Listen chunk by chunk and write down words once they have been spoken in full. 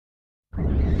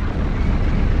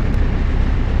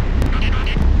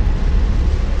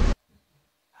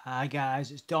Hi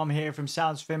guys, it's Dom here from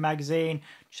Sounds Film Magazine.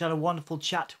 Just had a wonderful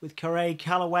chat with Carre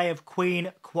Callaway of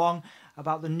Queen Kwong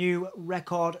about the new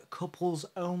record Couples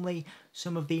Only,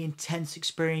 some of the intense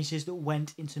experiences that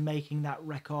went into making that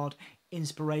record,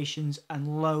 inspirations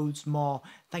and loads more.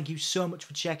 Thank you so much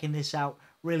for checking this out.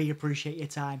 Really appreciate your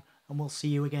time and we'll see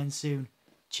you again soon.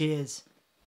 Cheers.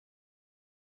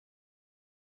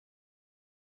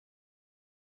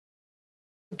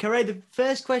 Carre, the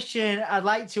first question I'd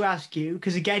like to ask you,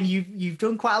 because again, you've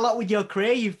done quite a lot with your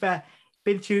career. You've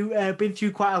been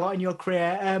through quite a lot in your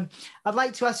career. I'd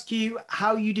like to ask you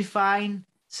how you define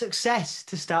success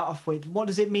to start off with. What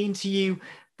does it mean to you,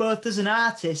 both as an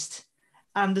artist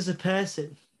and as a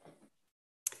person?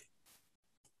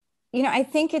 I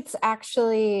think it's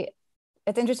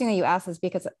interesting that you asked this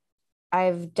because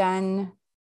I've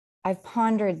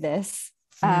pondered this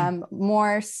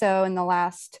more so in the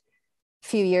last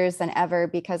few years than ever,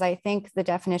 because I think the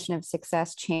definition of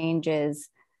success changes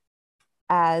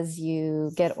as you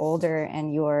get older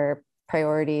and your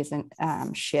priorities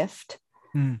and shift.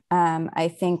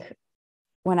 I think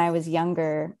when I was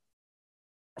younger,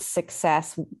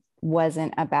 success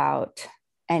wasn't about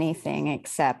anything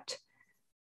except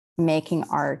making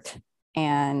art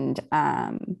and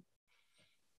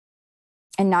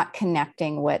not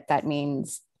connecting what that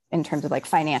means in terms of like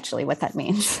financially what that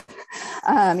means.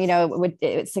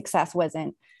 Success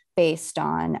wasn't based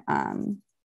on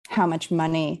how much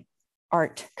money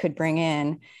art could bring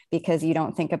in, because you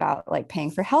don't think about like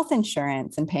paying for health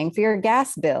insurance and paying for your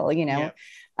gas bill,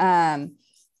 and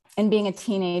being a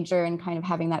teenager and kind of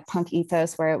having that punk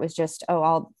ethos where it was just,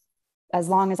 as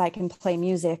long as I can play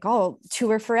music, I'll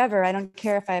tour forever. I don't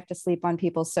care if I have to sleep on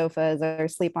people's sofas or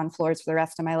sleep on floors for the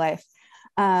rest of my life.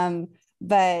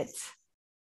 But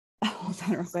hold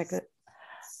on real quick.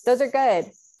 Those are good.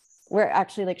 We're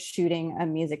actually like shooting a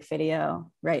music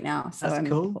video right now. So that's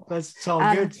cool. That's all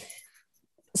good.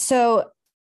 So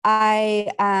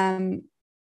but then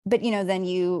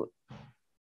you,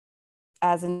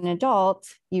 as an adult,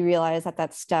 you realize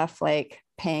that stuff like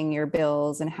paying your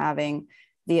bills and having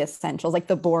the essentials, like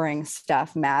the boring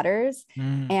stuff, matters.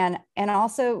 And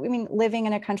also, living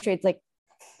in a country, it's like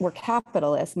we're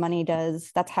capitalists. Money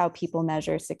that's how people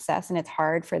measure success. And it's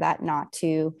hard for that not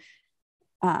to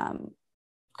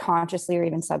consciously or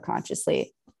even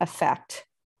subconsciously affect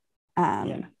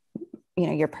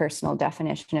your personal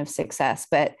definition of success.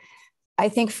 But I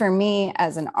think for me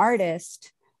as an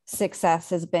artist,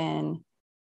 success has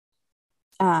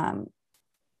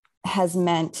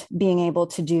meant being able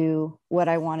to do what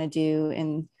I want to do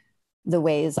in the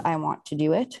ways I want to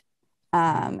do it.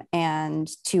 And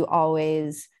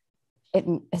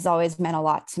it has always meant a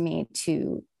lot to me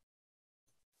to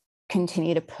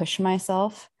continue to push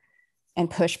myself and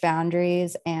push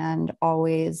boundaries and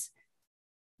always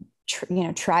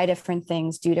try different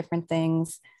things, do different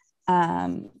things,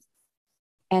 and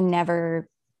never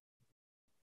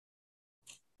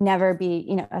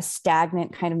be a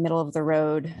stagnant kind of middle of the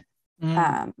road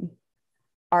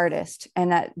artist.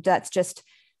 And that's just,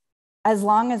 as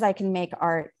long as I can make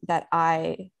art that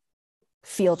I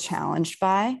feel challenged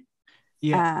by,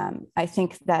 I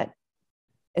think that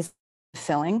is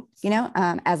fulfilling,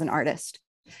 as an artist.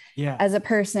 As a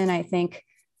person, I think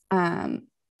I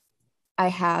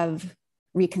have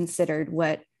reconsidered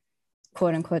what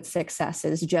quote unquote success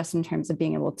is, just in terms of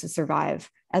being able to survive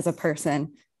as a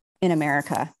person in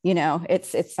America.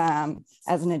 It's as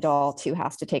an adult who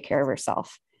has to take care of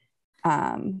herself.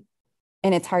 And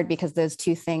it's hard because those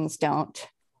two things don't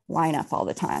line up all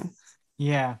the time.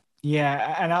 Yeah.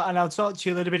 And I'll talk to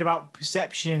you a little bit about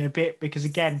perception in a bit, because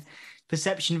again,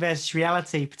 perception versus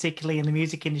reality, particularly in the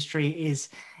music industry, is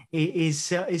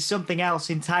something else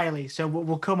entirely. So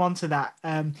we'll come on to that.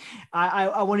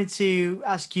 I wanted to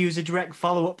ask you as a direct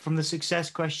follow-up from the success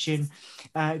question,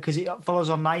 because it follows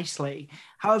on nicely.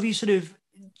 How have you sort of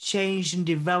changed and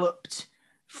developed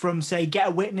from, say, Get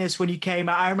a Witness when you came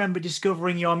out? I remember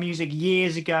discovering your music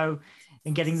years ago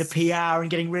and getting the PR and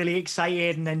getting really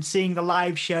excited, and then seeing the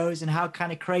live shows and how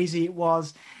kind of crazy it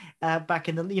was back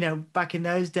in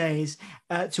those days,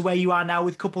 to where you are now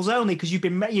with Couples Only, because you've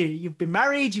been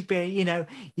married,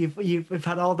 you've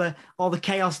had all the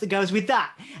chaos that goes with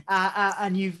that,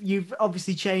 and you've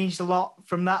obviously changed a lot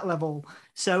from that level.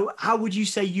 So how would you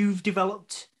say you've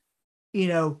developed,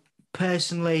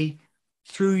 personally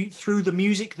through the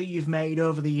music that you've made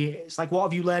over the years? Like, what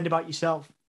have you learned about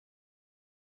yourself?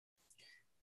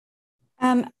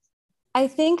 I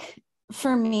think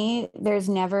for me,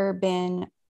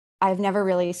 I've never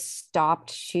really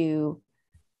stopped to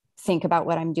think about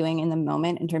what I'm doing in the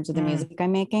moment in terms of the music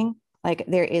I'm making. Like,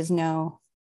 there is no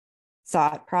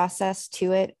thought process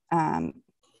to it.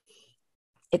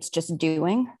 it's just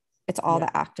doing. It's all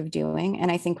the act of doing.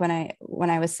 And I think when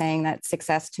I was saying that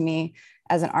success to me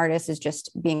as an artist is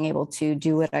just being able to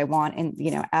do what I want, and,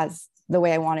 you know, as the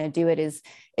way I want to do it is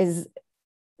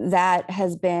that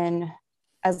has been,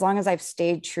 as long as I've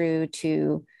stayed true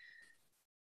to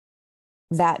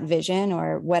that vision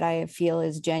or what I feel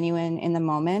is genuine in the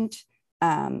moment,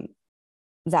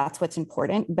 that's what's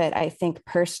important. But I think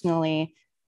personally,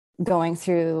 going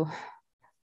through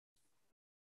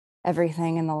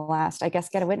everything in the last, I guess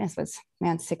Get a Witness was,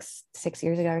 man, six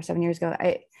years ago or 7 years ago.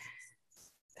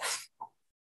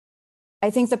 I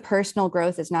think the personal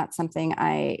growth is not something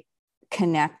I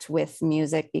connect with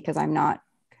music because I'm not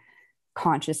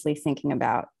consciously thinking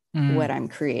about what I'm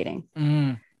creating.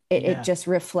 It just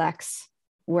reflects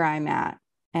where I'm at.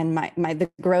 And the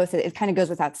growth, it kind of goes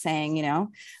without saying, you know,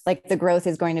 like the growth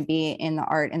is going to be in the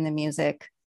art and the music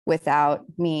without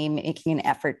me making an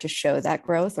effort to show that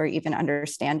growth or even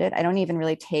understand it. I don't even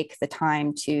really take the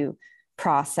time to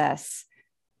process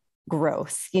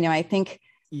growth. You know, I think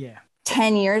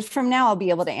 10 years from now, I'll be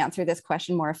able to answer this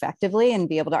question more effectively and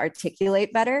be able to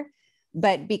articulate better.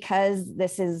 But because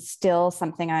this is still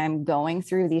something I'm going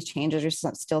through, these changes are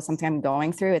still something I'm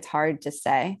going through, it's hard to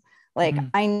say. Like,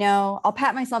 I know, I'll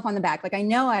pat myself on the back. Like, I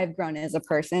know I've grown as a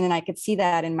person, and I could see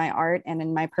that in my art and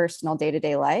in my personal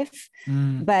day-to-day life.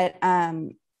 But there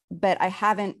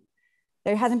hasn't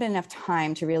been enough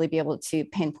time to really be able to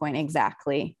pinpoint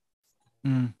exactly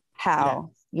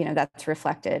how, you know, that's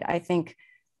reflected. I think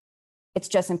it's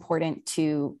just important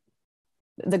to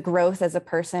the growth as a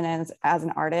person, as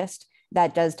an artist,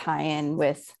 that does tie in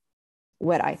with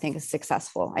what I think is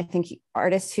successful. I think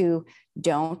artists who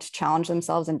don't challenge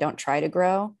themselves and don't try to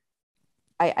grow,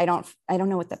 I don't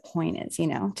know what the point is, you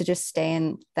know, to just stay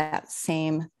in that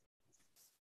same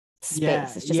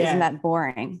space. It's just, isn't that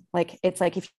boring? Like, it's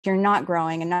like, if you're not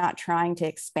growing and not trying to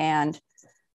expand,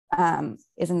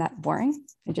 isn't that boring?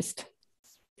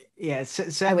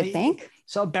 So I would think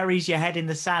sort of buries your head in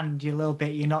the sand a little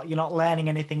bit. You're not learning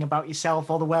anything about yourself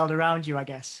or the world around you, I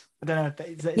guess. I don't know if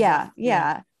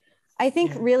that, I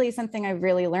think really something I've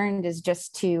really learned is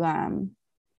just to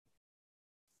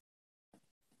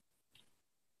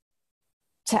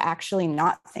actually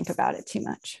not think about it too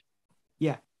much.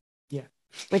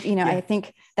 But, you know, I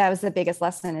think that was the biggest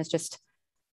lesson, is just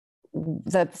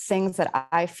the things that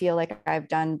I feel like I've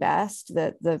done best,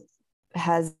 that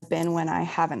has been when I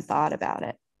haven't thought about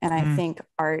it. And I think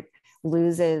art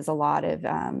loses a lot of,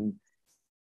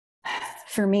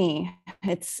 for me,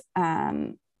 it's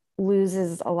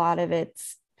loses a lot of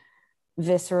its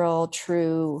visceral,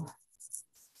 true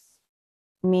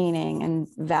meaning and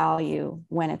value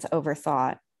when it's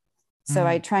overthought. So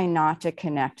I try not to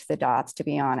connect the dots, to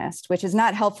be honest, which is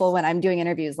not helpful when I'm doing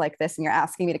interviews like this and you're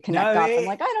asking me to connect dots. I'm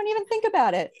like, I don't even think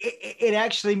about it. It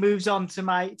actually moves on to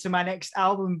my next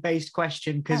album-based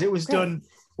question, because it was done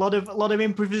a lot of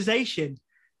improvisation,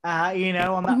 you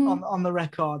know, on the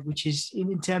record, which is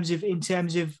in terms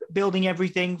of building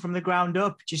everything from the ground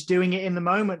up, just doing it in the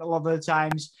moment. A lot of the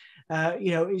times,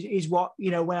 you know, is what,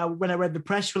 you know, when I read the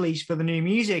press release for the new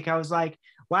music, I was like,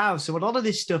 wow. So a lot of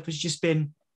this stuff has just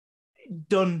been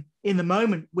done in the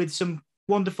moment with some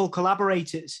wonderful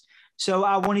collaborators. So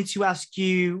I wanted to ask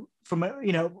you, from,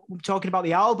 you know, talking about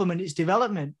the album and its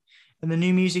development and the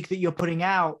new music that you're putting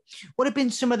out, what have been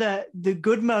some of the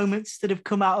good moments that have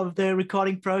come out of the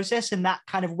recording process and that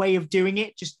kind of way of doing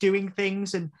it, just doing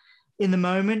things and in the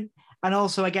moment? And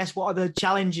also, I guess, what are the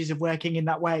challenges of working in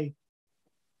that way?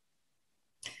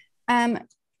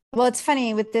 Well, it's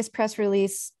funny, with this press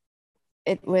release,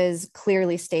 it was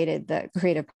clearly stated that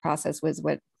creative process was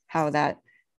how that,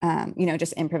 you know,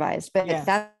 just improvised, but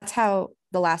that's how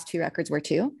the last two records were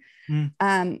too.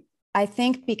 I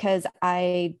think because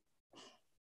I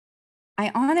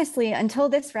honestly, until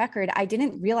this record, I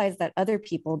didn't realize that other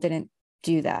people didn't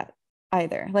do that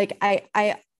either. Like,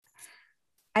 I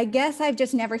guess I've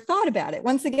just never thought about it.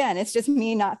 Once again, it's just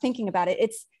me not thinking about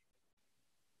it.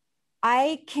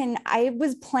 I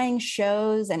was playing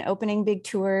shows and opening big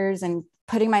tours and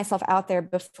putting myself out there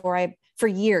for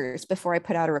years before I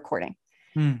put out a recording.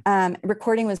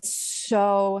 Recording was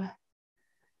so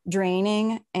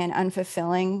draining and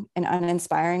unfulfilling and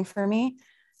uninspiring for me.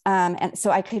 And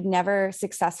so I could never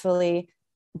successfully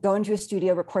go into a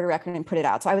studio, record a record, and put it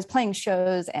out. So I was playing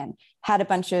shows and had a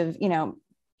bunch of, you know,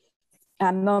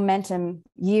 momentum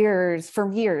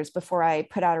for years before I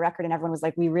put out a record, and everyone was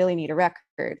like, we really need a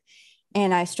record.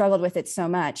 And I struggled with it so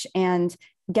much. And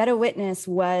Get a Witness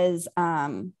was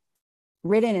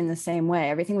written in the same way.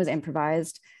 Everything was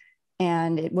improvised,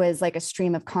 and it was like a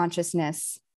stream of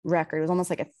consciousness record. It was almost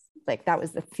like that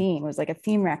was the theme. It was like a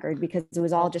theme record because it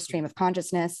was all just stream of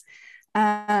consciousness.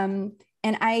 And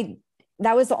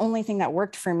that was the only thing that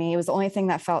worked for me. It was the only thing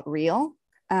that felt real.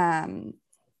 And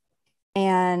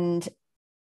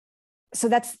so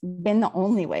that's been the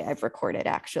only way I've recorded,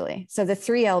 actually. So the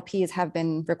 3 LPs have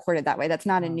been recorded that way. That's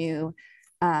not a new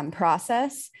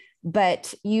process,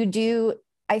 but you do,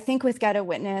 I think with Get a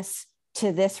Witness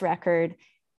to this record,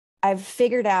 I've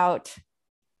figured out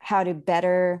how to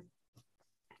better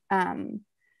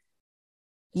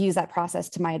use that process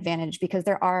to my advantage, because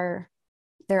there are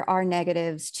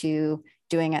negatives to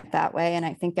doing it that way. And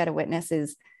I think Get a Witness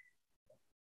is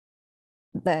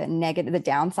the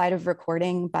downside of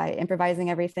recording by improvising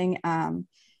everything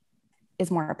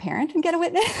is more apparent in Get a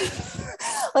Witness.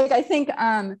 Like, I think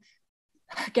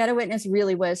Get a Witness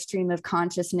really was stream of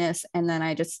consciousness, and then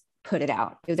I just put it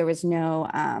out. There was no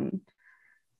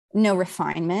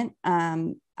refinement.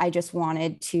 I just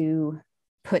wanted to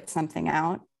put something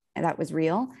out that was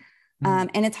real.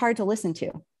 And it's hard to listen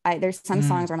to. There's some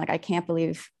songs where I'm like, I can't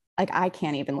believe, like, I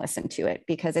can't even listen to it,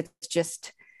 because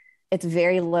it's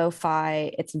very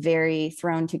lo-fi. It's very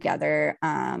thrown together.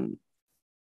 And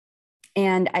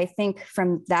I think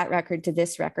from that record to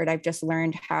this record, I've just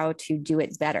learned how to do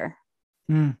it better.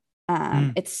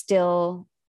 It's still,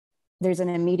 there's an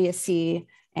immediacy,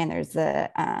 and there's the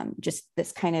just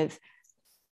this kind of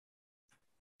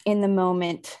in the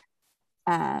moment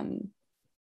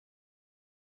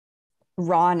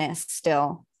rawness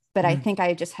still, but I think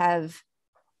I just have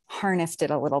harnessed it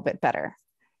a little bit better.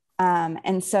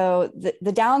 And so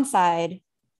the downside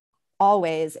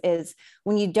always is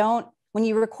when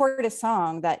you record a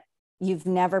song that you've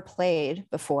never played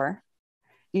before,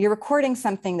 you're recording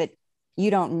something that you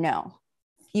don't know.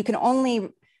 You can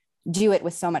only do it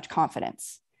with so much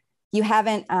confidence. You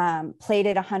haven't played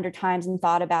it 100 times and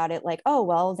thought about it like, oh,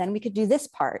 well, then we could do this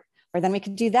part, or then we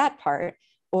could do that part,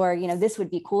 or, this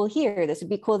would be cool here, this would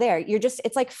be cool there.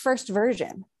 It's like first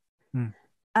version.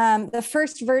 The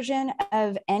first version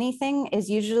of anything is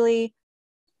usually,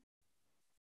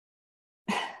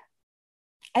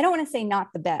 I don't want to say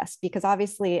not the best, because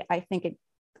obviously I think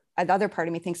the other part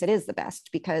of me thinks it is the best,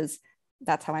 because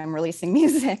that's how I'm releasing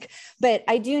music. But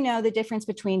I do know the difference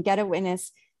between Get a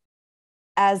Witness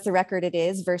as the record it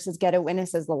is versus Get a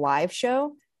Witness as the live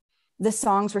show. The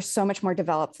songs were so much more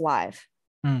developed live.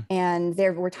 And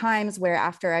there were times where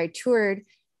after I toured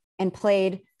and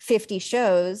played 50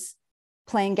 shows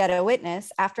playing Get a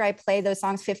Witness, after I played those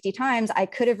songs 50 times, I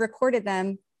could have recorded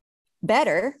them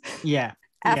better.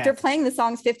 After playing the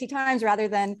songs 50 times, rather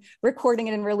than recording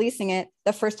it and releasing it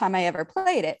the first time I ever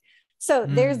played it. So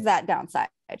there's that downside.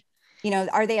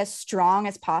 Are they as strong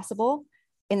as possible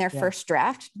in their first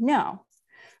draft? No.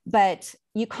 But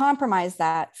you compromise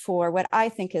that for what I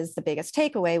think is the biggest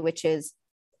takeaway, which is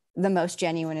the most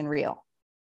genuine and real.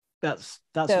 That's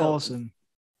awesome.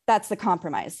 That's the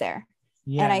compromise there.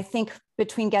 And I think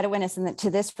between Get a Witness and to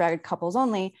this record, Couples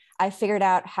Only, I figured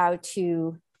out how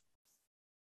to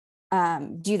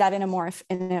do that in a more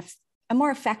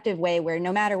effective way, where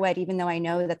no matter what, even though I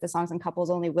know that the songs in Couples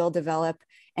Only will develop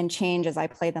and change as I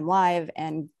play them live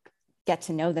and get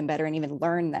to know them better and even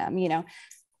learn them,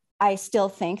 I still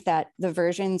think that the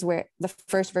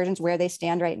first versions where they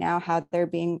stand right now, how they're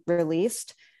being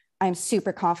released, I'm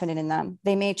super confident in them.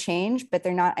 They may change, but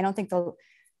they're not, I don't think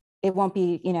it won't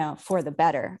be, for the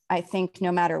better. I think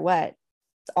no matter what,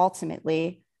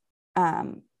 ultimately,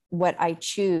 what I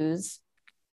choose,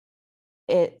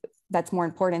 that's more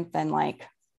important than like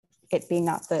it being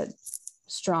not the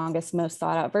strongest, most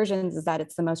thought out versions, is that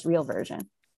it's the most real version.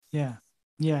 Yeah.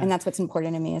 And that's what's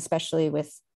important to me, especially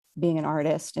with being an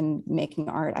artist and making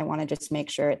art. I want to just make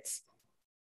sure it's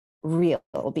real,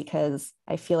 because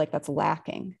I feel like that's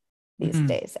lacking these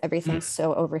days. Everything's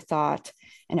so overthought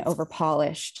and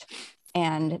overpolished.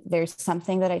 And there's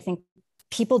something that I think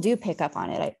people do pick up on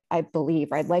it. I believe,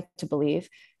 or I'd like to believe,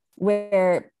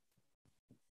 where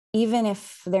even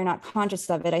if they're not conscious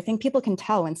of it, I think people can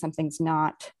tell when something's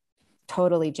not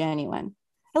totally genuine.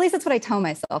 At least that's what I tell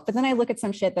myself. But then I look at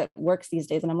some shit that works these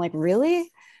days and I'm like, really?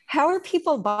 How are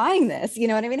people buying this? You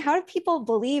know what I mean? How do people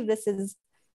believe this is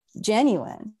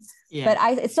genuine? But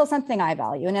it's still something I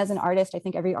value. And as an artist, I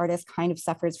think every artist kind of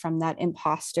suffers from that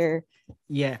imposter,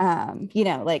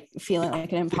 like feeling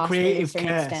like an imposter to a certain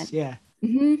extent.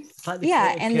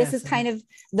 And this is kind of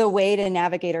the way to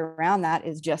navigate around that,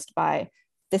 is just by,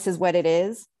 this is what it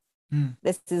is.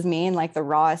 This is me in like the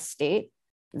rawest state.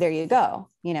 There you go,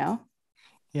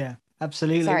 Yeah,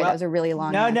 absolutely. Sorry, that was a really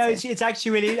long answer. No, it's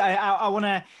actually really, I want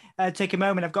to take a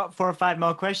moment. I've got 4 or 5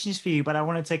 more questions for you, but I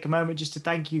want to take a moment just to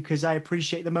thank you, because I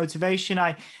appreciate the motivation.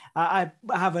 I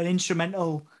have an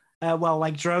instrumental,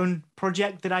 drone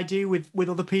project that I do with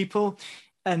other people.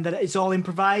 and that it's all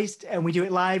improvised, and we do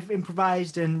it live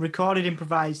improvised and recorded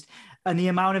improvised. And the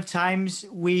amount of times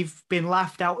we've been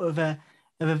laughed out of a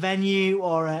venue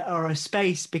or a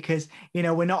space because, you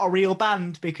know, we're not a real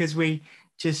band, because we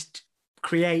just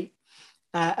create.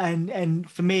 And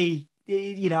for me,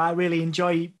 you know, I really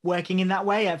enjoy working in that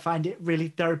way. I find it really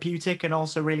therapeutic and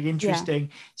also really interesting.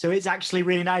 Yeah. So it's actually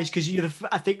really nice because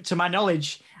I think, to my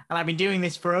knowledge, and I've been doing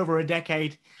this for over a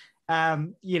decade,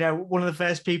 you know, one of the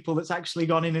first people that's actually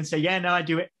gone in and say, yeah, no, I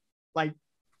do it like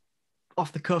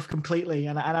off the cuff completely.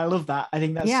 And I love that. I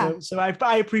think that's so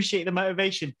I appreciate the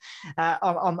motivation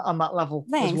on that level.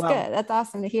 Thanks. As well. Good. That's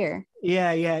awesome to hear.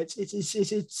 Yeah.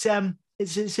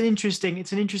 It's an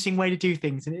interesting way to do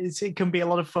things, and it can be a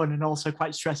lot of fun and also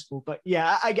quite stressful. But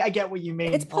yeah, I get what you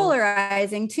mean. It's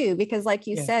polarizing too, because like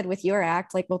you said, with your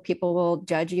act, like, well, people will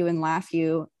judge you and laugh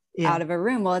you out of a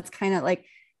room. Well, it's kind of like,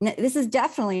 this is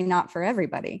definitely not for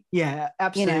everybody. Yeah,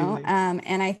 absolutely. You know,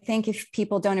 and I think if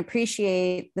people don't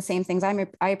appreciate the same things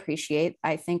I appreciate,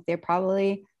 I think they're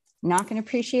probably not going to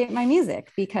appreciate my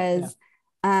music, because,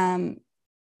 you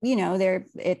know,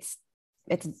 it's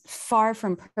far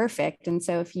from perfect. And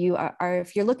so if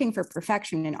you're looking for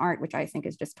perfection in art, which I think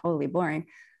is just totally boring,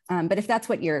 but if that's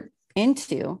what you're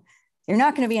into, you're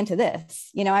not going to be into this.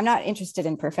 You know, I'm not interested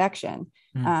in perfection.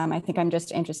 I think I'm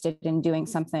just interested in doing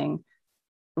something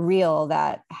real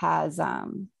that has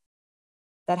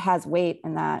weight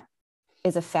and that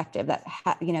is effective, that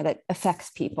that affects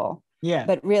people. Yeah.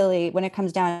 But really, when it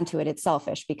comes down to it, it's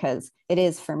selfish, because it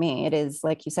is, for me, it is,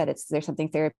 like you said, there's something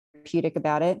therapeutic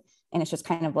about it, and it's just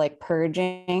kind of like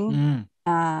purging.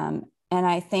 And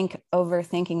I think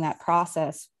overthinking that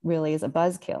process really is a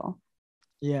buzzkill.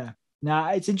 Yeah. Now,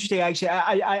 it's interesting, actually.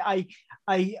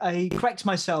 I correct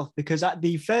myself, because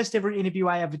the first ever interview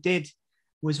I ever did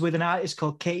was with an artist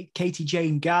called Katie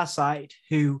Jane Garside,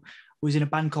 who was in a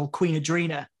band called Queen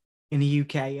Adrena in the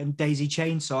UK, and Daisy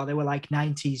Chainsaw. They were like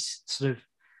 90s sort of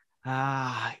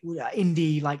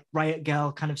indie, like Riot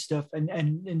Girl kind of stuff.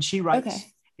 And she writes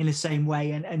in the same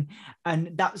way. And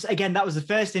that was the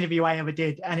first interview I ever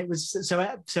did. And it was so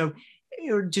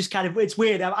it just kind of, it's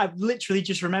weird. I've literally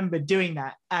just remembered doing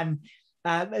that. And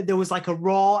there was like a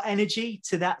raw energy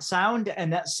to that sound,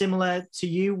 and that's similar to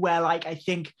you, where like I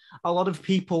think a lot of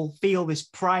people feel this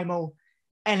primal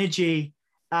energy.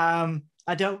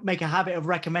 I don't make a habit of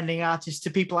recommending artists to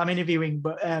people I'm interviewing,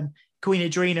 but Queen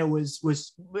Adrena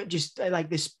was just like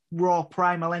this raw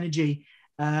primal energy.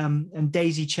 And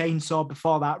Daisy Chainsaw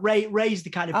before that. Ray's the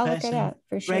kind of person.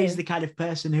 Sure. Ray's the kind of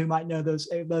person who might know those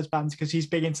bands, because he's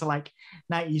big into like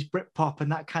 90s Britpop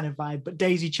and that kind of vibe. But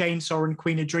Daisy Chainsaw and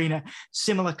Queen Adrena,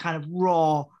 similar kind of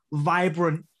raw,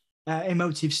 vibrant,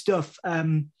 emotive stuff.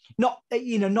 Not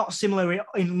similar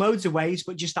in loads of ways,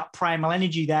 but just that primal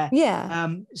energy there.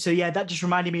 Yeah. So yeah, that just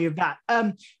reminded me of that.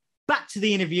 Back to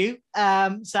the interview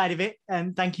side of it,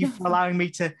 and thank you for allowing me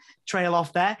to trail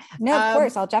off there. No, of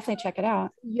course, I'll definitely check it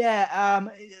out. Yeah,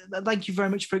 thank you very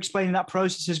much for explaining that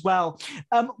process as well.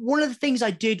 One of the things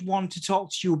I did want to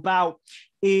talk to you about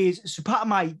is, so part of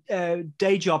my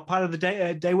day job, part of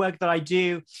the day work that I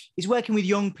do, is working with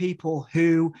young people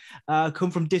who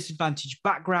come from disadvantaged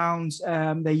backgrounds.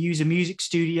 They use a music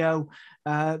studio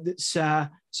that's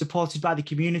supported by the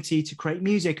community to create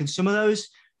music, and some of those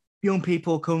young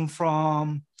people come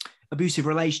from abusive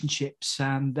relationships,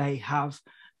 and they have,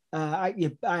 I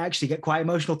actually get quite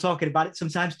emotional talking about it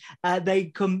sometimes. They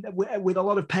come with a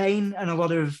lot of pain and a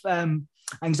lot of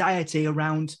anxiety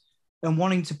around and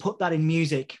wanting to put that in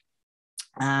music,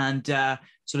 and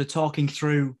sort of talking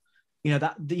through,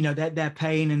 their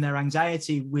pain and their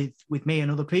anxiety with me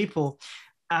and other people.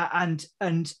 And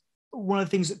one of the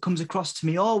things that comes across to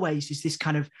me always is this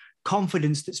kind of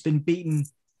confidence that's been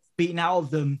beaten out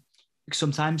of them,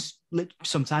 sometimes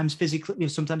physically,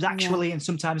 sometimes actually, and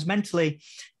sometimes mentally.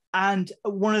 And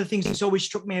one of the things that's always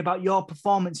struck me about your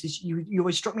performance is you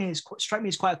always struck me as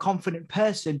quite a confident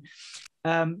person,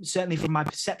 certainly from my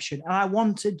perception. And I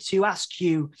wanted to ask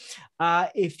you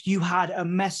if you had a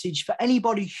message for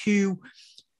anybody who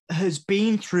has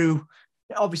been through,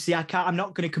 obviously I'm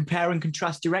not going to compare and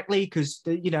contrast directly, because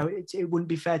it wouldn't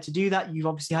be fair to do that. You've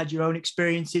obviously had your own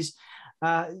experiences,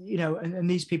 and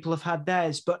these people have had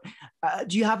theirs. But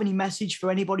do you have any message for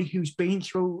anybody who's been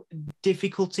through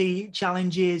difficulty,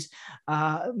 challenges,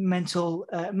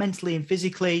 mentally and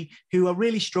physically, who are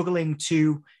really struggling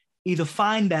to either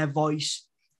find their voice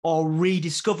or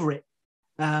rediscover it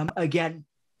again?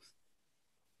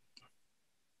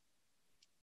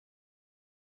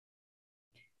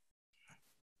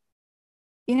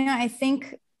 I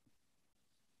think,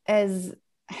 I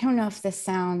don't know if this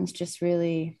sounds just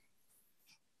really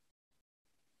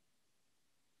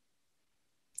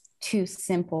too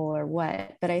simple or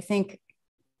what, but I think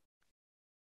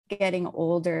getting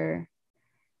older,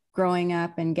 growing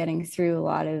up and getting through a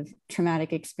lot of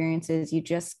traumatic experiences, you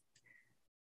just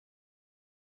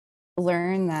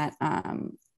learn that,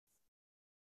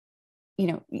 you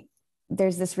know,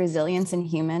 there's this resilience in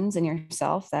humans and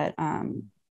yourself that, that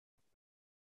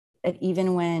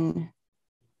even when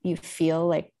you feel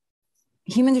like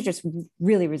humans are just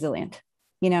really resilient,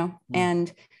 you know,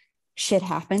 and shit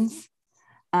happens.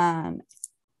 And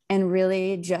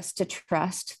really just to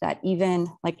trust that, even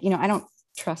like, you know, I don't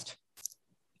trust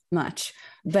much,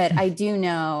 but I do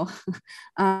know,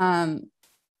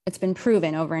 it's been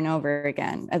proven over and over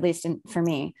again, at least for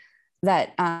me,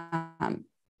 that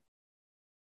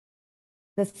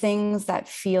the things that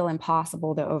feel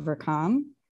impossible to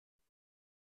overcome,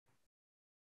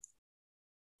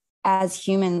 as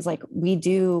humans, like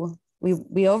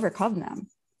we overcome them,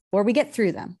 or we get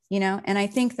through them, you know? And I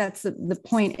think that's the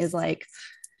point, is like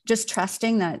just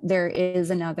trusting that there is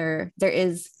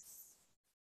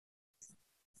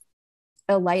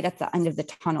a light at the end of the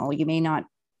tunnel. You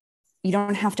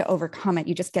don't have to overcome it.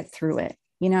 You just get through it,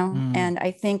 you know? And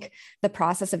I think the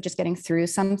process of just getting through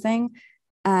something,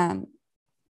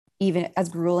 even as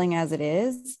grueling as it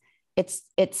is, it's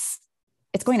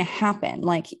going to happen.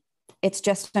 Like, it's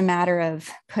just a matter of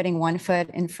putting one foot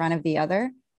in front of the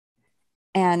other,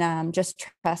 and just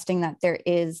trusting that there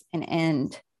is an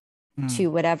end to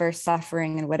whatever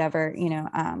suffering and whatever, you know,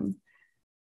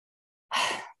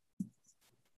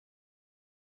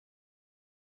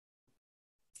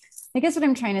 I guess what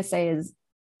I'm trying to say is,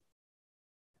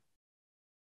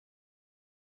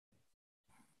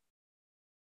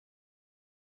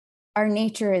 our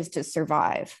nature is to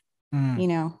survive, you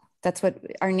know, that's what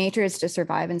our nature is, to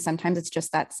survive. And sometimes it's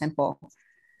just that simple,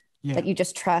 that you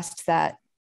just trust that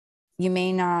you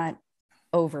may not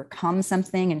overcome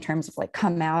something in terms of like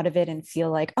come out of it and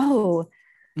feel like, oh,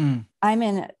 I'm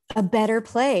in a better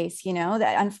place, you know,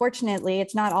 that unfortunately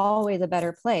it's not always a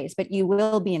better place, but you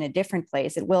will be in a different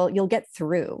place. You'll get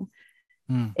through.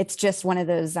 It's just one of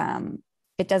those,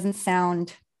 it doesn't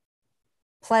sound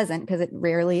pleasant because it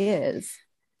rarely is.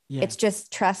 It's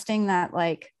just trusting that,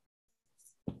 like,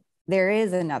 there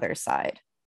is another side.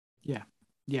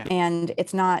 And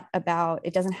it's not about,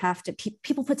 it doesn't have to,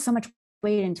 people put so much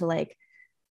weight into like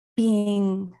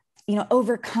being, you know,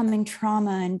 overcoming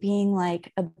trauma and being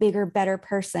like a bigger, better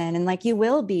person. And like, you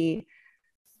will be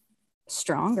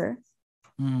stronger.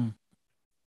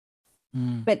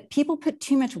 But people put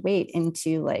too much weight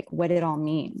into like what it all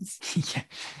means.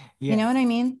 You know what I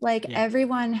mean? Like,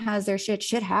 everyone has their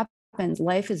shit happens.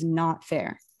 Life is not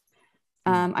fair.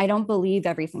 I don't believe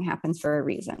everything happens for a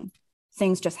reason.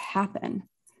 Things just happen.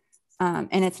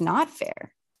 And it's not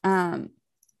fair.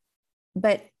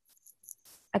 But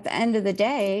at the end of the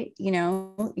day, you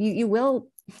know, you will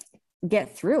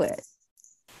get through it.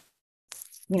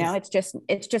 You know, it's just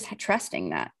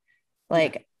trusting that,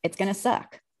 like, it's going to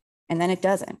suck, and then it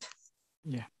doesn't.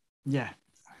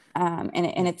 And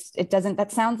it doesn't,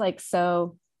 that sounds like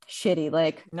so shitty.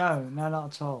 Like, no, not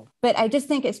at all. But I just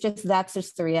think that's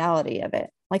just the reality of it.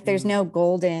 Like, there's no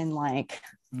golden, like,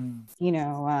 you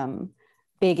know,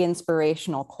 big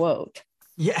inspirational quote.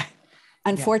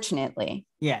 Unfortunately.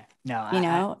 No, you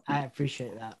know, I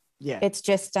appreciate that. It's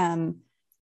just,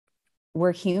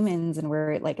 we're humans, and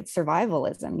we're like, it's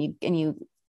survivalism.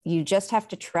 You just have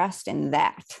to trust in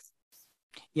that.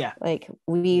 Like,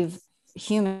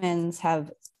 humans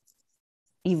have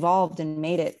evolved and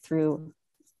made it through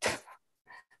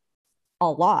a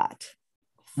lot.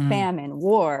 Famine,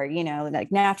 war, you know,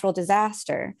 like natural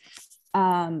disaster.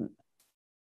 And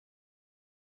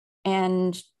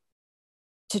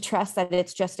to trust that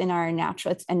it's just in our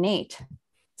natural, it's innate.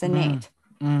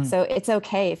 So it's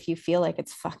okay if you feel like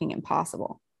it's fucking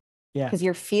impossible. Because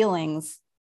your feelings,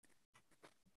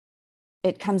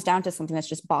 it comes down to something that's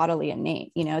just bodily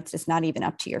innate. You know, it's just not even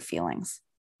up to your feelings.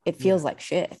 It feels like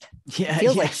shit. It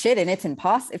feels like shit, and it's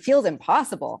impossible. It feels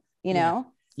impossible, you know?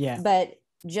 But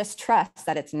just trust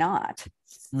that it's not.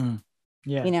 You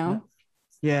know?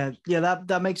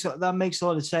 That makes a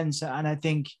lot of sense. And I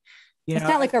think, you know, it's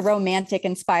not like a romantic,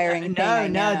 inspiring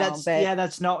thing.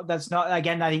 That's not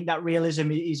again, I think that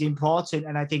realism is important.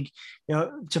 And I think, you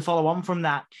know, to follow on from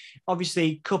that,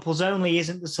 obviously couples only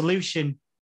isn't the solution.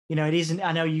 You know, it isn't.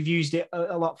 I know you've used it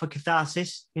a lot for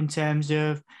catharsis in terms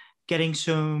of getting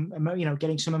some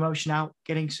emotion out,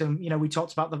 getting some, you know, we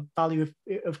talked about the value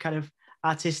of kind of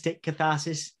artistic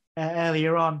catharsis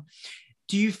earlier on.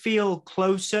 Do you feel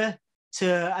closer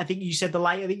to, I think you said the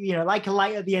light, you know, like a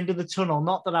light at the end of the tunnel?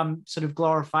 Not that I'm sort of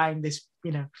glorifying this,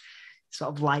 you know,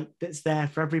 sort of light that's there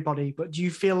for everybody. But do you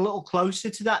feel a little closer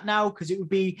to that now? Because it would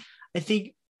be, I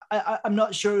think, I'm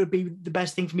not sure it would be the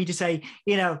best thing for me to say,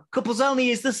 couples only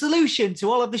is the solution to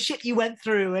all of the shit you went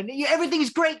through, and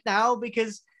everything's great now,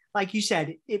 because like you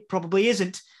said, it probably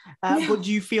isn't. No. But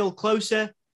do you feel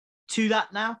closer to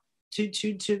that now, to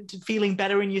feeling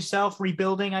better in yourself,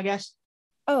 rebuilding, I guess?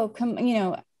 Oh,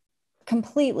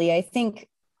 completely. I think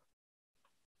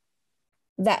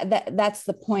that's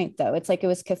the point, though. It's like, it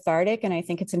was cathartic, and I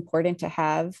think it's important to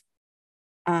have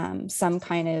some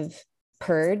kind of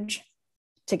purge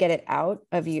to get it out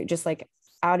of you, just like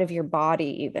out of your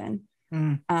body even.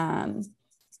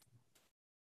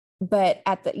 But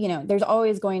at the, there's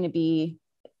always going to be,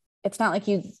 it's not like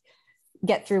you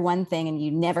get through one thing and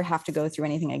you never have to go through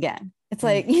anything again. It's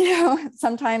like,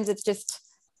 sometimes it's just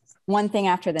one thing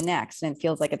after the next, and it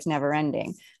feels like it's never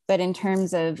ending. But in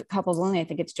terms of couples only, I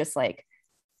think it's just like,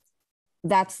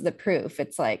 that's the proof.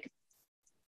 It's like,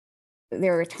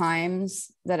 there were times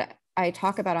that I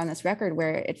talk about on this record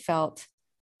where it felt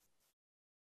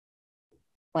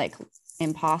like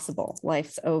impossible.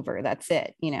 Life's over. That's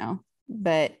it,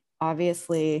 but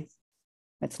obviously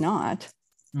it's not,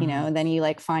 then you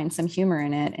like find some humor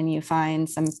in it, and you find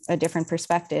a different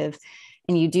perspective,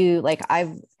 and you do, like,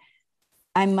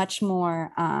 I'm much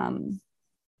more, I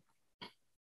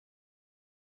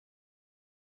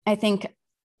think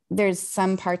there's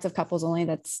some parts of couples only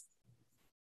that's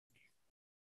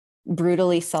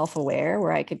brutally self-aware,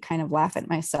 where I could kind of laugh at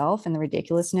myself and the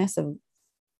ridiculousness of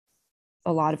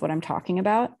a lot of what I'm talking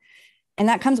about. And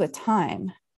that comes with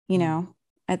time,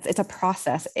 it's a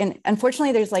process. And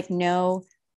unfortunately, there's like no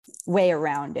way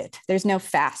around it. There's no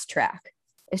fast track.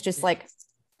 It's just like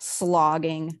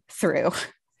slogging through.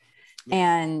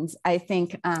 And I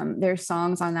think there's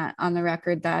songs on the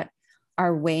record that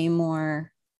are way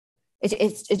more,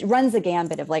 it runs the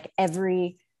gambit of like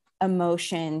every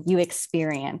emotion you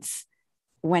experience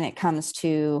when it comes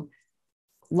to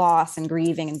loss and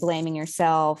grieving and blaming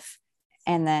yourself,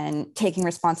 and then taking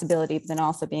responsibility, but then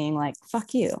also being like,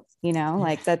 fuck you,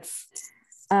 like that's,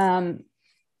 and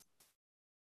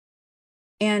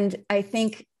I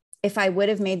think if I would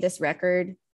have made this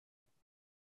record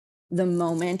the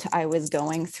moment I was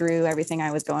going through everything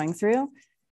I was going through,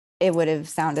 it would have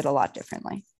sounded a lot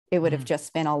differently. It would have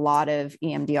just been a lot of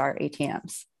EMDR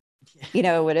ATMs,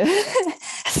 it would have.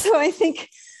 So I think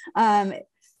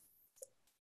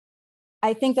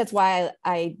that's why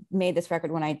I made this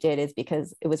record when I did, is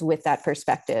because it was with that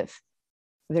perspective.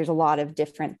 There's a lot of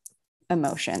different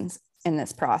emotions in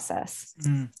this process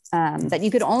that you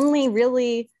could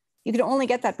only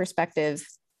get that perspective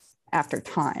after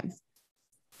time.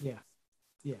 Yeah.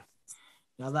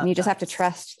 And you just have to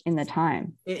trust in the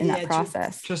time, in that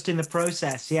process. Trust in the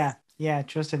process. Yeah.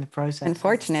 Trust in the process.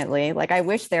 Unfortunately, like, I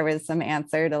wish there was some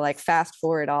answer to like fast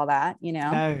forward all that,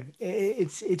 No,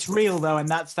 it's real though. And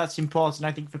that's important,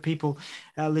 I think, for people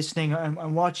listening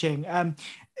and watching.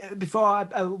 Before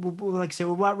like I said,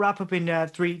 we'll wrap up in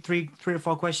three or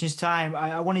four questions time.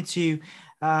 I wanted to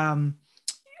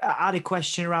add a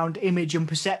question around image and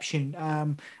perception.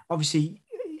 Obviously,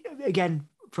 again,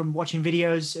 from watching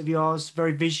videos of yours,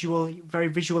 very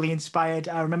visually inspired.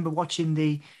 I remember most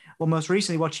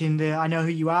recently watching the I Know Who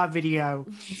You Are video,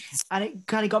 and it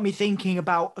kind of got me thinking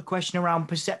about a question around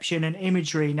perception and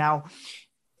imagery. Now,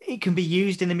 it can be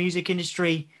used in the music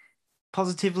industry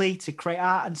positively to create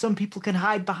art, and some people can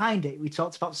hide behind it. We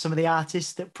talked about some of the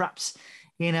artists that perhaps,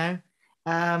 you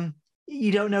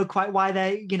don't know quite why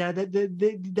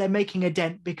they're making a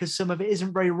dent, because some of it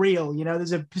isn't very real.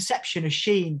 There's a perception, a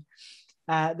sheen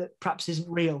that perhaps isn't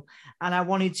real. And I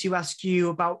wanted to ask you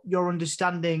about your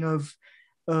understanding of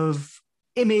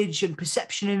image and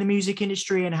perception in the music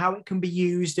industry, and how it can be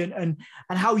used, and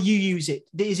how you use it.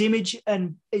 Does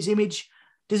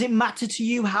it matter to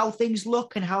you how things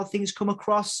look and how things come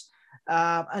across,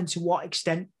 and to what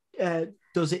extent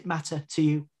does it matter to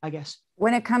you, I guess?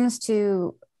 When it comes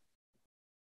to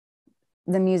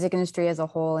the music industry as a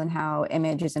whole and how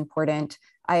image is important,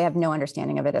 I have no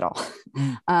understanding of it at all.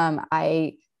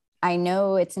 I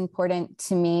know it's important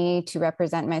to me to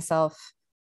represent myself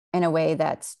in a way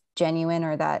that's genuine,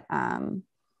 or that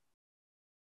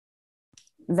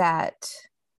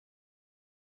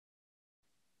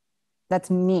that's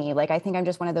me. Like, I think I'm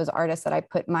just one of those artists that I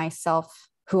put myself,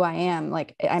 who I am,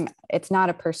 like it's not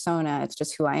a persona, it's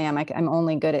just who I am. I'm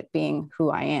only good at being who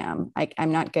I am.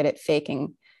 I'm not good at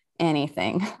faking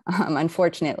anything.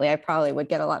 Unfortunately, I probably would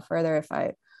get a lot further if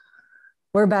I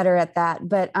were better at that.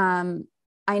 But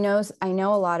I know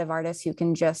a lot of artists who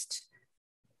can just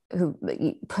have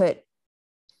a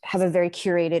very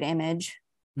curated image.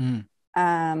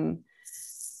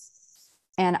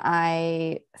 And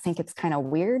I think it's kind of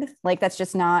weird. Like,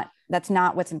 that's not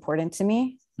what's important to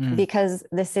me, because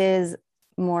this is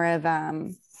more of,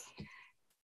 I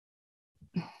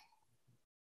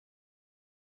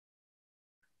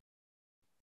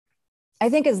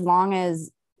think as long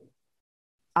as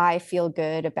I feel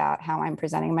good about how I'm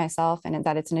presenting myself and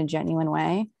that it's in a genuine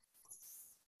way,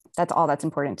 that's all that's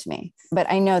important to me.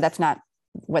 But I know that's not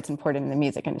what's important in the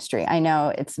music industry. I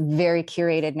know it's very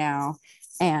curated now,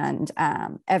 and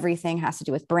everything has to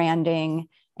do with branding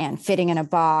and fitting in a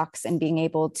box and being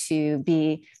able to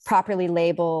be properly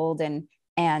labeled and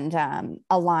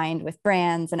aligned with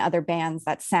brands and other bands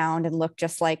that sound and look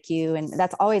just like you. And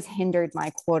that's always hindered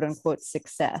my quote unquote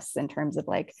success in terms of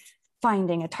like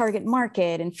finding a target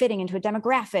market and fitting into a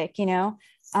demographic, you know?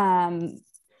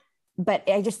 But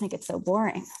I just think it's so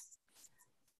boring.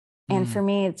 And for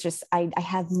me, it's just, I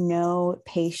have no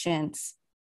patience.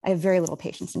 I have very little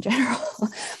patience in general,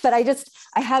 but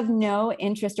I have no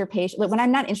interest or patience. Like, when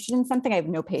I'm not interested in something, I have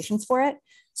no patience for it.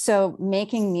 So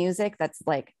making music that's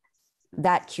like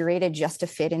that curated just to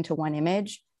fit into one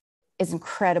image is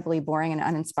incredibly boring and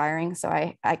uninspiring. So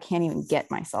I can't even get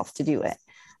myself to do it.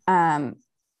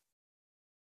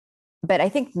 But I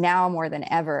think now more than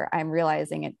ever, I'm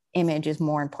realizing an image is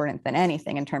more important than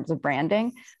anything in terms of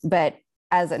branding. But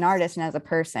as an artist and as a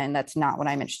person, that's not what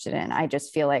I'm interested in. I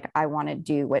just feel like I want to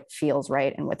do what feels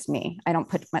right and what's me. I don't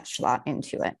put much thought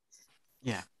into it.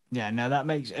 Yeah, no, that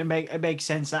makes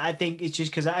sense. I think it's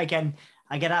just because, again,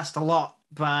 I get asked a lot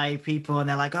by people, and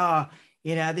they're like, oh,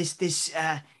 you know, this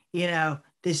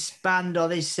band or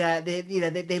this,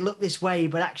 they look this way,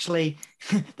 but actually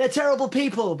they're terrible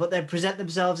people, but they present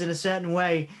themselves in a certain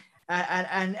way.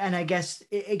 And I guess,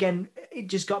 it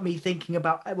just got me thinking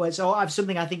about, well, so I have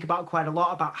something I think about quite a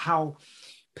lot, about how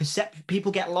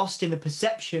people get lost in the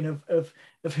perception of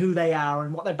who they are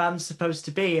and what their band's supposed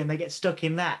to be, and they get stuck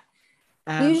in that.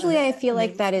 Usually I feel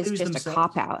like that is just a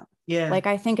cop-out. Yeah. Like,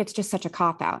 I think it's just such a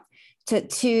cop-out to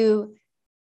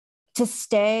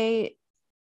stay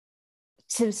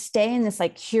in this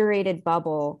like curated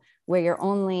bubble where you're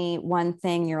only one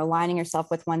thing, you're aligning yourself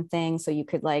with one thing so you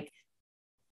could like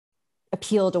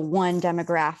appeal to one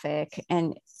demographic.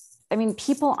 And I mean,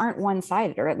 people aren't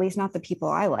one-sided, or at least not the people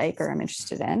I like or I'm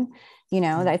interested in. You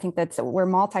know, I think we're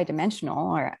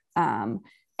multidimensional,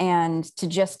 and to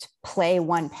just play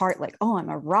one part, like, oh, I'm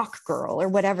a rock girl or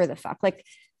whatever the fuck, like,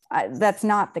 that's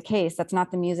not the case. That's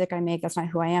not the music I make. That's not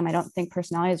who I am. I don't think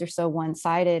personalities are so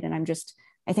one-sided. And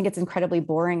I think it's incredibly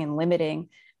boring and limiting.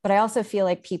 But I also feel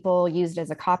like people use it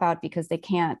as a cop-out because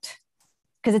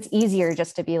it's easier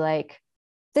just to be like,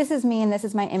 this is me and this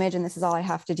is my image and this is all I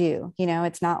have to do. You know,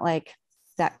 it's not like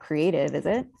that creative, is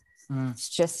it? It's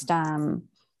just,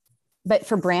 but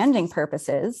for branding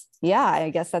purposes, yeah, I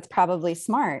guess that's probably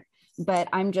smart. But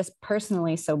I'm just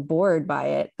personally so bored by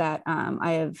it that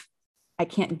I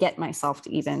can't get myself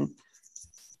to even,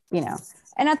 you know,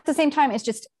 and at the same time, it's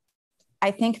just,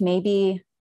 I think maybe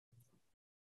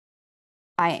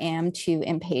I am too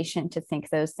impatient to think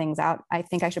those things out. I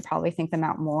think I should probably think them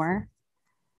out more.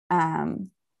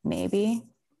 Maybe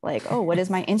like, oh, what does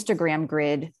my Instagram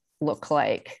grid look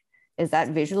like? Is that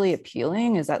visually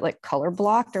appealing? Is that like color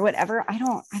blocked or whatever? I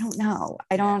don't know.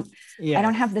 I don't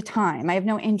have the time. I have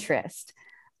no interest.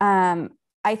 I'm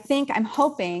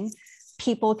hoping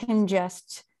people can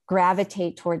just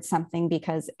gravitate towards something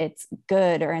because it's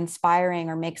good or inspiring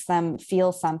or makes them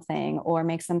feel something or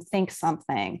makes them think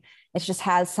something. It just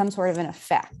has some sort of an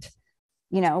effect,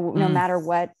 you know, no matter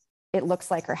what it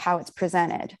looks like or how it's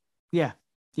presented. Yeah.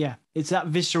 It's that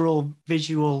visceral,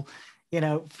 visual, you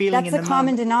know, feeling. That's the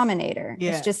common denominator.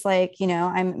 Yeah. It's just like, you know,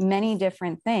 I'm many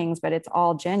different things, but it's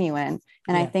all genuine.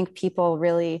 And I think people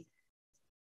really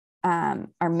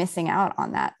are missing out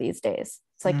on that these days.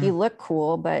 It's like, you look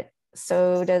cool, but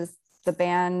so does that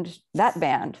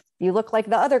band. You look like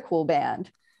the other cool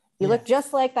band. You look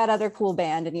just like that other cool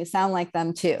band and you sound like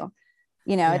them too.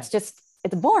 You know, it's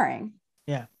boring.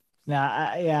 Yeah. No,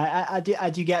 I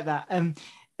do get that.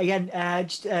 Again,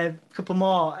 just a couple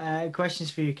more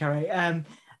questions for you, Carre.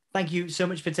 Thank you so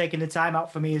much for taking the time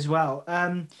out for me as well.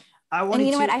 And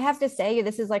you know what? I have to say,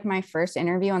 this is like my first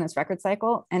interview on this record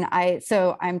cycle. And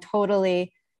I'm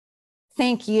totally,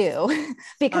 thank you,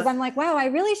 because I'm like, wow, I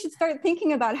really should start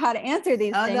thinking about how to answer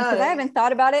these things, because I haven't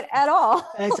thought about it at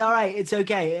all. It's all right. It's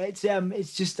okay.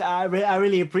 It's just, I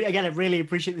really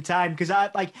appreciate the time, because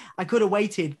I could have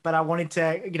waited, but I wanted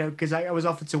to, you know, because I was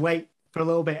offered to wait for a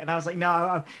little bit. And I was like,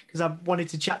 no, because I've wanted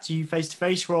to chat to you face to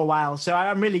face for a while. So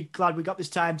I'm really glad we got this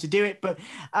time to do it. But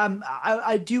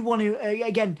I do want to,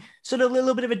 again, sort of a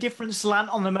little bit of a different slant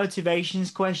on the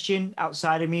motivations question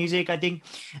outside of music. I think,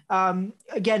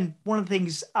 again, one of the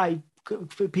things young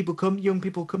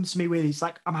people come to me with is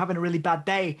like, I'm having a really bad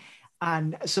day.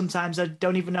 And sometimes I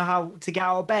don't even know how to get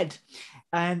out of bed.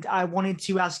 And I wanted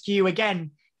to ask you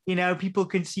again, you know, people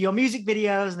can see your music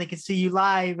videos and they can see you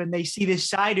live and they see this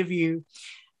side of you.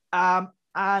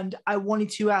 And I wanted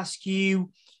to ask you,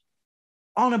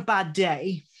 on a bad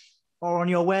day or on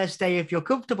your worst day, if you're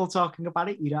comfortable talking about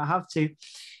it, you don't have to.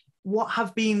 What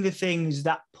have been the things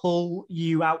that pull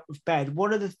you out of bed?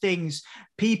 What are the things,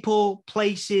 people,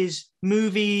 places,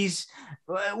 movies,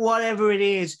 whatever it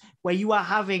is, where you are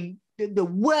having the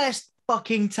worst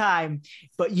fucking time,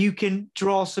 but you can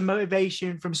draw some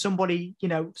motivation from somebody, you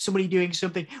know, somebody doing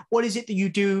something? What is it that you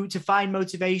do to find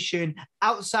motivation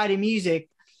outside of music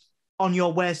on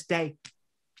your worst day?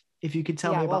 If you could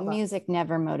tell me about that. Music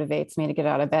never motivates me to get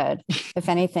out of bed. If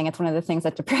anything, it's one of the things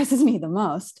that depresses me the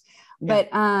most.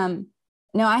 But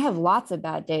no, I have lots of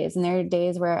bad days, and there are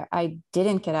days where I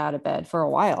didn't get out of bed for a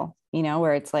while, you know,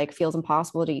 where it's like feels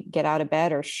impossible to get out of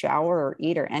bed or shower or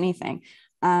eat or anything.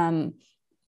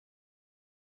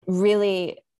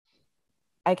 Really,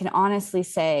 I can honestly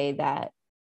say that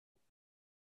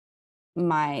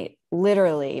my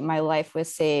life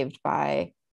was saved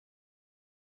by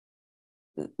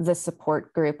the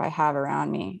support group I have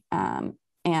around me.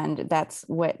 And that's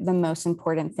what the most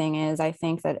important thing is. I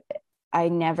think that I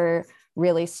never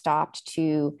really stopped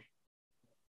to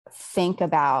think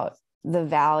about the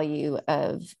value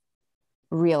of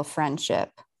real friendship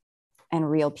and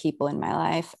real people in my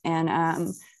life.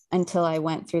 And until I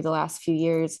went through the last few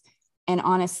years. And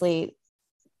honestly,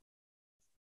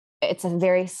 it's a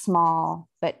very small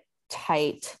but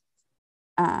tight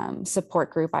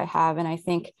support group I have. And I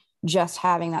think just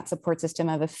having that support system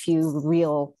of a few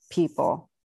real people,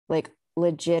 like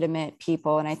legitimate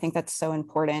people. And I think that's so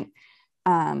important,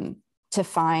 to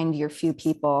find your few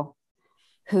people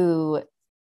who,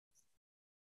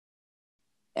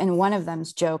 and one of them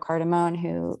is Joe Cardamone,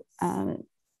 who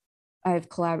I've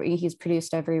collaborated, he's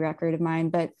produced every record of mine,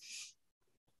 but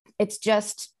it's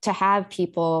just to have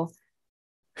people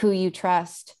who you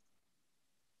trust,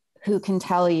 who can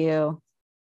tell you,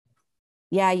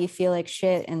 yeah, you feel like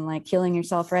shit and like killing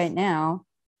yourself right now,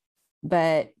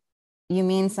 but you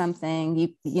mean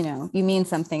something, you mean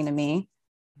something to me,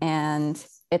 and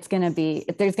there's going to be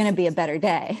a better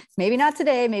day. Maybe not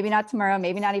today, maybe not tomorrow,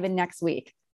 maybe not even next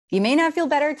week. You may not feel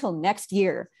better till next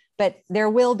year, but there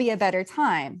will be a better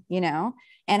time, you know,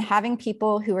 and having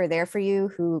people who are there for you,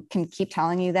 who can keep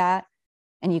telling you that,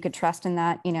 and you could trust in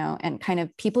that, you know, and kind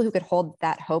of people who could hold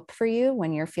that hope for you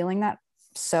when you're feeling that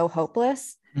so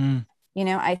hopeless. You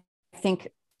know, I think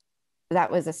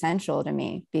that was essential to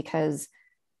me because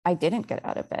I didn't get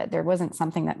out of bed. There wasn't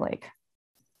something that like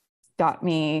got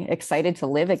me excited to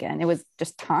live again. It was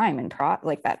just time and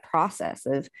like that process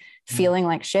of feeling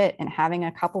like shit and having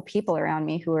a couple people around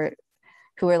me who are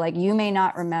like, you may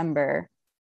not remember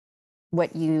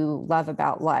what you love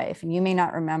about life, and you may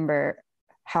not remember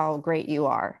how great you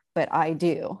are, but I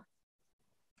do.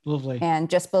 Lovely. And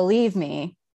just believe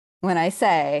me when I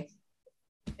say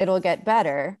it'll get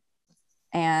better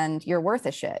and you're worth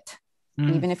a shit,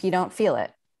 even if you don't feel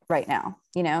it right now,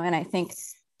 you know? And I think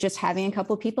just having a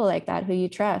couple people like that who you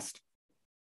trust,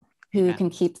 who can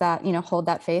keep that, you know, hold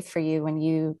that faith for you when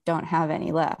you don't have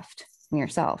any left in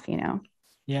yourself, you know?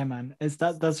 Yeah, man.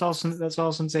 That's awesome. That's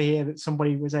awesome to hear that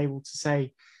somebody was able to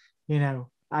say, you know,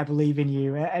 I believe in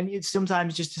you. And it's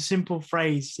sometimes just a simple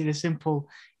phrase, you know, simple,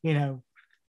 you know,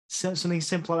 something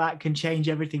simple like that can change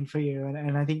everything for you.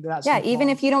 And I think that's important. Even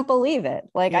if you don't believe it,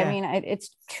 like, I mean,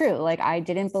 it's true. Like I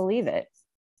didn't believe it.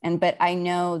 But I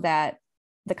know that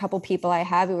the couple people I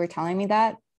have who were telling me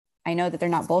that, I know that they're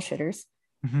not bullshitters,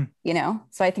 you know?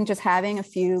 So I think just having a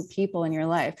few people in your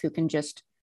life who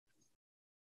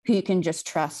you can just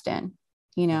trust in,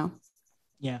 you know?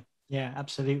 Yeah,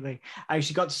 absolutely. I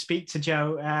actually got to speak to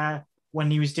Joe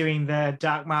when he was doing the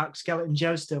Dark Mark Skeleton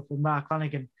Joe stuff with Mark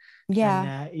Lanigan.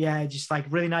 And, just like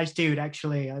really nice dude,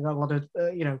 actually. I got a lot of,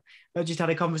 you know, I just had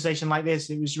a conversation like this.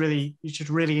 It was just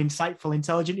really insightful,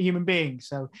 intelligent human being.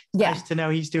 So nice to know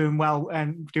he's doing well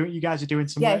and you guys are doing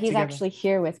some work he's together. Actually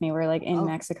here with me. We're like in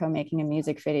Mexico making a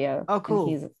music video. Oh, cool. And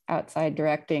he's outside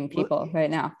directing people right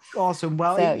now. Awesome.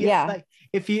 Well, so, like,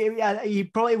 if you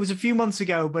probably, it was a few months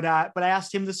ago, but I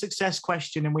asked him the success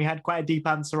question and we had quite a deep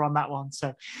answer on that one.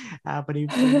 So, but he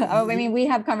I mean, we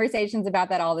have conversations about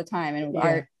that all the time,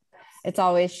 and it's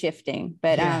always shifting,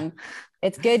 but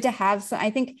it's good to have some, I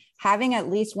think having at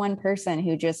least one person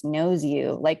who just knows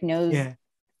you, like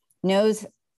knows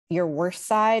your worst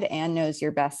side and knows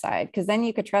your best side. Cause then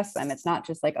you could trust them. It's not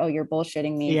just like, oh, you're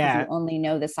bullshitting me because you only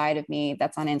know the side of me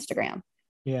that's on Instagram.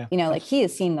 Yeah. You know, like he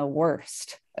has seen the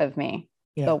worst of me,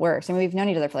 the worst. I mean, we've known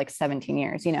each other for like 17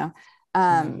 years, you know?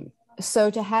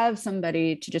 So to have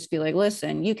somebody to just be like,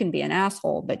 listen, you can be an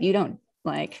asshole, but you don't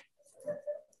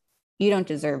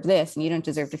deserve this, and you don't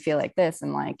deserve to feel like this.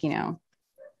 And like, you know,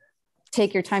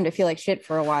 take your time to feel like shit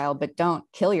for a while, but don't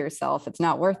kill yourself. It's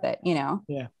not worth it, you know?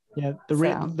 Yeah.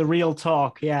 The real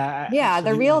talk. Yeah.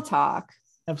 The real talk.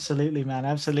 Absolutely, man.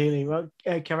 Absolutely. Well,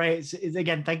 Carre, it's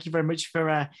again, thank you very much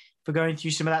for going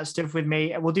through some of that stuff with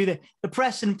me. We'll do the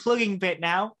press and plugging bit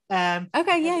now. Okay.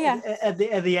 Yeah. At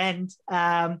the end.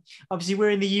 Obviously,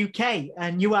 we're in the UK,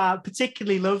 and you are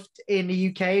particularly loved in the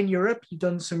UK and Europe. You've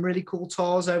done some really cool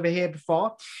tours over here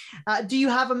before. Do you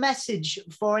have a message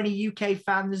for any UK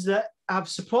fans that have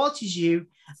supported you,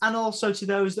 and also to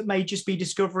those that may just be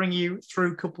discovering you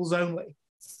through Couples Only?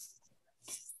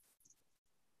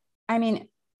 I mean,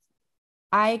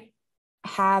 I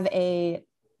have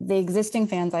the existing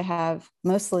fans I have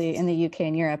mostly in the UK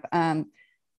and Europe.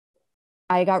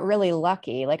 I got really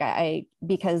lucky, like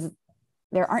because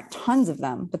there aren't tons of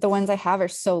them, but the ones I have are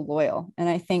so loyal. And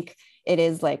I think it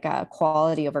is like a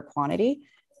quality over quantity.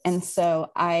 And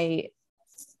so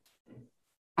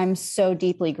I'm so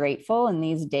deeply grateful in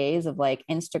these days of like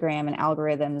Instagram and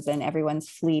algorithms and everyone's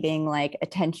fleeting like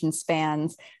attention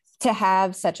spans, to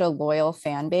have such a loyal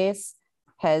fan base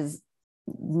has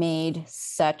made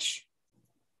such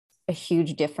a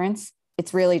huge difference.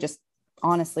 It's really just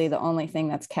honestly the only thing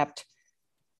that's kept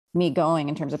me going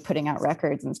in terms of putting out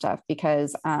records and stuff,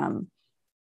 because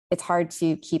it's hard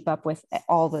to keep up with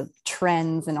all the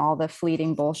trends and all the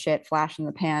fleeting bullshit, flash in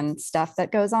the pan stuff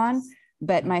that goes on.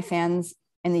 But my fans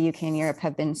in the UK and Europe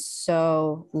have been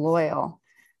so loyal.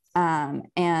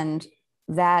 And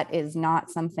that is not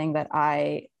something that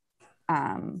I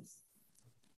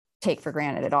take for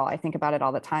granted at all. I think about it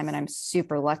all the time, and I'm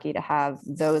super lucky to have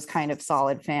those kind of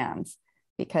solid fans,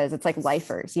 because it's like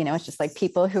lifers, you know, it's just like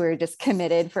people who are just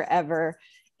committed forever.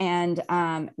 And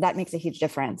that makes a huge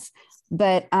difference.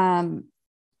 But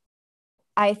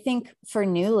I think for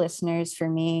new listeners, for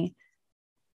me,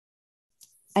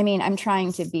 I mean, I'm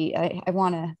trying to be, I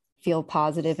want to feel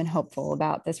positive and hopeful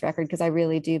about this record because I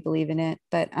really do believe in it.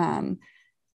 But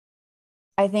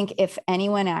I think if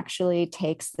anyone actually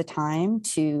takes the time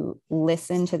to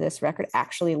listen to this record,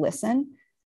 actually listen,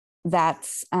 that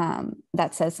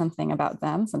says something about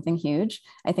them, something huge.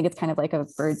 I think it's kind of like a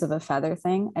birds of a feather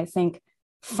thing. I think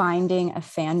finding a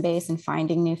fan base and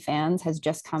finding new fans has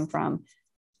just come from,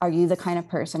 are you the kind of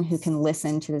person who can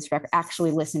listen to this record,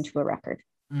 actually listen to a record,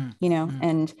 you know,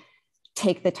 and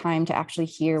take the time to actually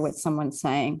hear what someone's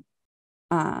saying,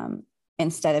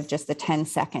 instead of just the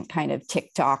 10-second kind of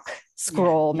TikTok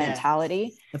scroll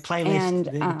mentality. The playlist, and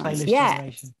the playlist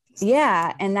generation.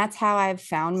 Yeah. And that's how I've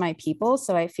found my people.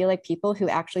 So I feel like people who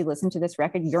actually listen to this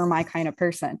record, you're my kind of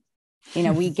person. You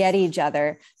know, we get each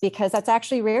other, because that's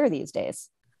actually rare these days.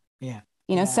 Yeah.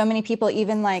 You know, so many people,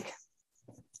 even like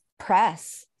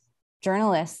press,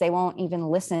 journalists, they won't even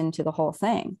listen to the whole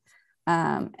thing.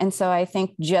 And so I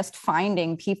think just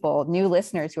finding people, new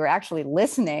listeners who are actually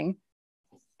listening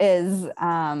is,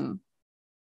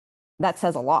 that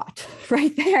says a lot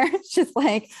right there. It's just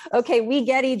like, okay, we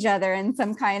get each other in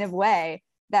some kind of way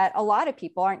that a lot of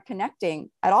people aren't connecting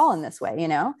at all in this way, you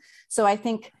know? So I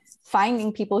think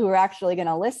finding people who are actually going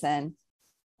to listen,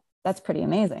 that's pretty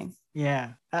amazing. Yeah,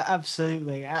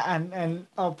 absolutely. And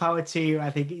all power to you. I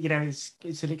think, you know,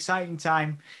 it's an exciting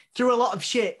time through a lot of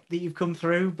shit that you've come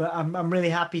through, but I'm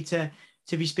really happy to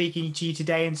be speaking to you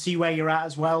today and see where you're at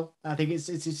as well. I think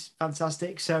it's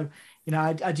fantastic. So, you know,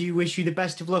 I do wish you the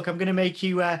best of luck. I'm going to make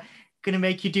you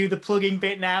do the plugging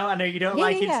bit now. I know you don't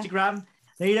like Instagram. I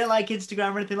know you don't like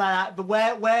Instagram or anything like that, but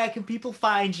where can people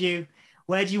find you?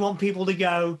 Where do you want people to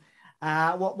go?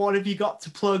 What have you got to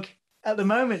plug at the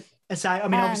moment? Aside, I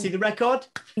mean, obviously the record.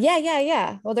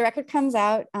 Yeah. Well, the record comes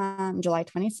out July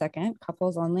 22nd,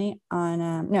 Couples Only on,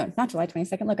 no, not July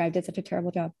 22nd. Look, I did such a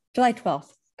terrible job. July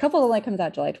 12th. Couples Only comes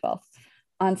out July 12th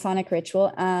on Sonic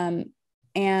Ritual. And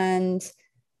I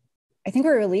think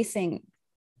we're releasing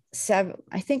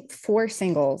 4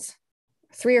 singles,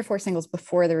 3 or 4 singles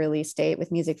before the release date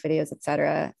with music videos,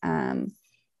 etc.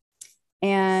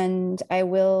 And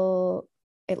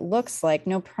it looks like,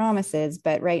 no promises,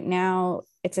 but right now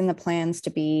it's in the plans to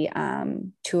be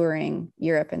touring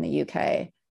Europe and the UK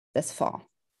this fall.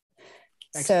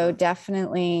 Excellent. So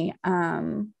definitely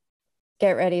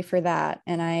get ready for that.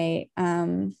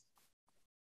 And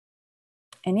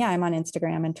yeah, I'm on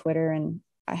Instagram and Twitter, and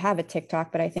I have a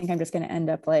TikTok, but I think I'm just going to end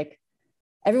up like,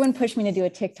 everyone pushed me to do a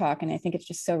TikTok, and I think it's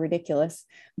just so ridiculous.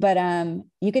 But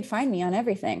you could find me on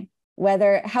everything.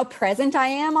 Whether how present I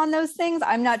am on those things,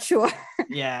 I'm not sure.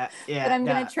 Yeah. But I'm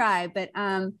going to try. But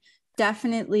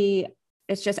definitely,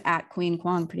 it's just at Queen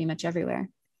Kwong pretty much everywhere.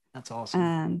 That's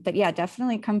awesome. But yeah,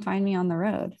 definitely come find me on the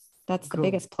road. That's the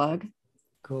biggest plug.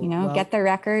 Cool. You know, well, get the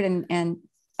record and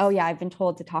oh yeah, I've been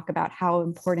told to talk about how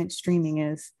important streaming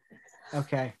is.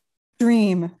 Okay.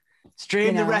 Stream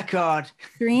the record.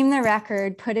 Stream the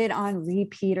record, put it on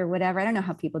repeat or whatever. I don't know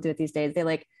how people do it these days. They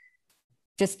like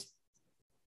just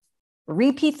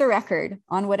repeat the record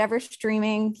on whatever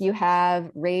streaming you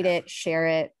have, rate it, share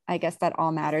it. I guess that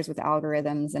all matters with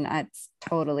algorithms, and it's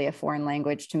totally a foreign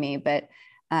language to me, but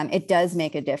it does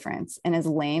make a difference. And as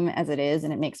lame as it is,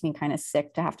 and it makes me kind of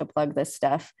sick to have to plug this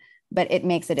stuff, but it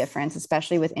makes a difference,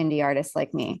 especially with indie artists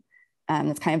like me.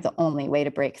 That's kind of the only way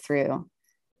to break through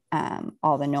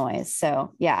all the noise.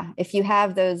 So yeah, if you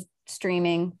have those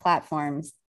streaming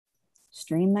platforms,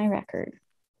 stream my record.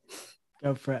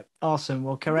 Go for it. Awesome.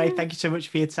 Well, Carre, thank you so much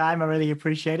for your time. I really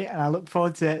appreciate it. And I look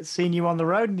forward to seeing you on the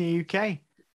road in the UK.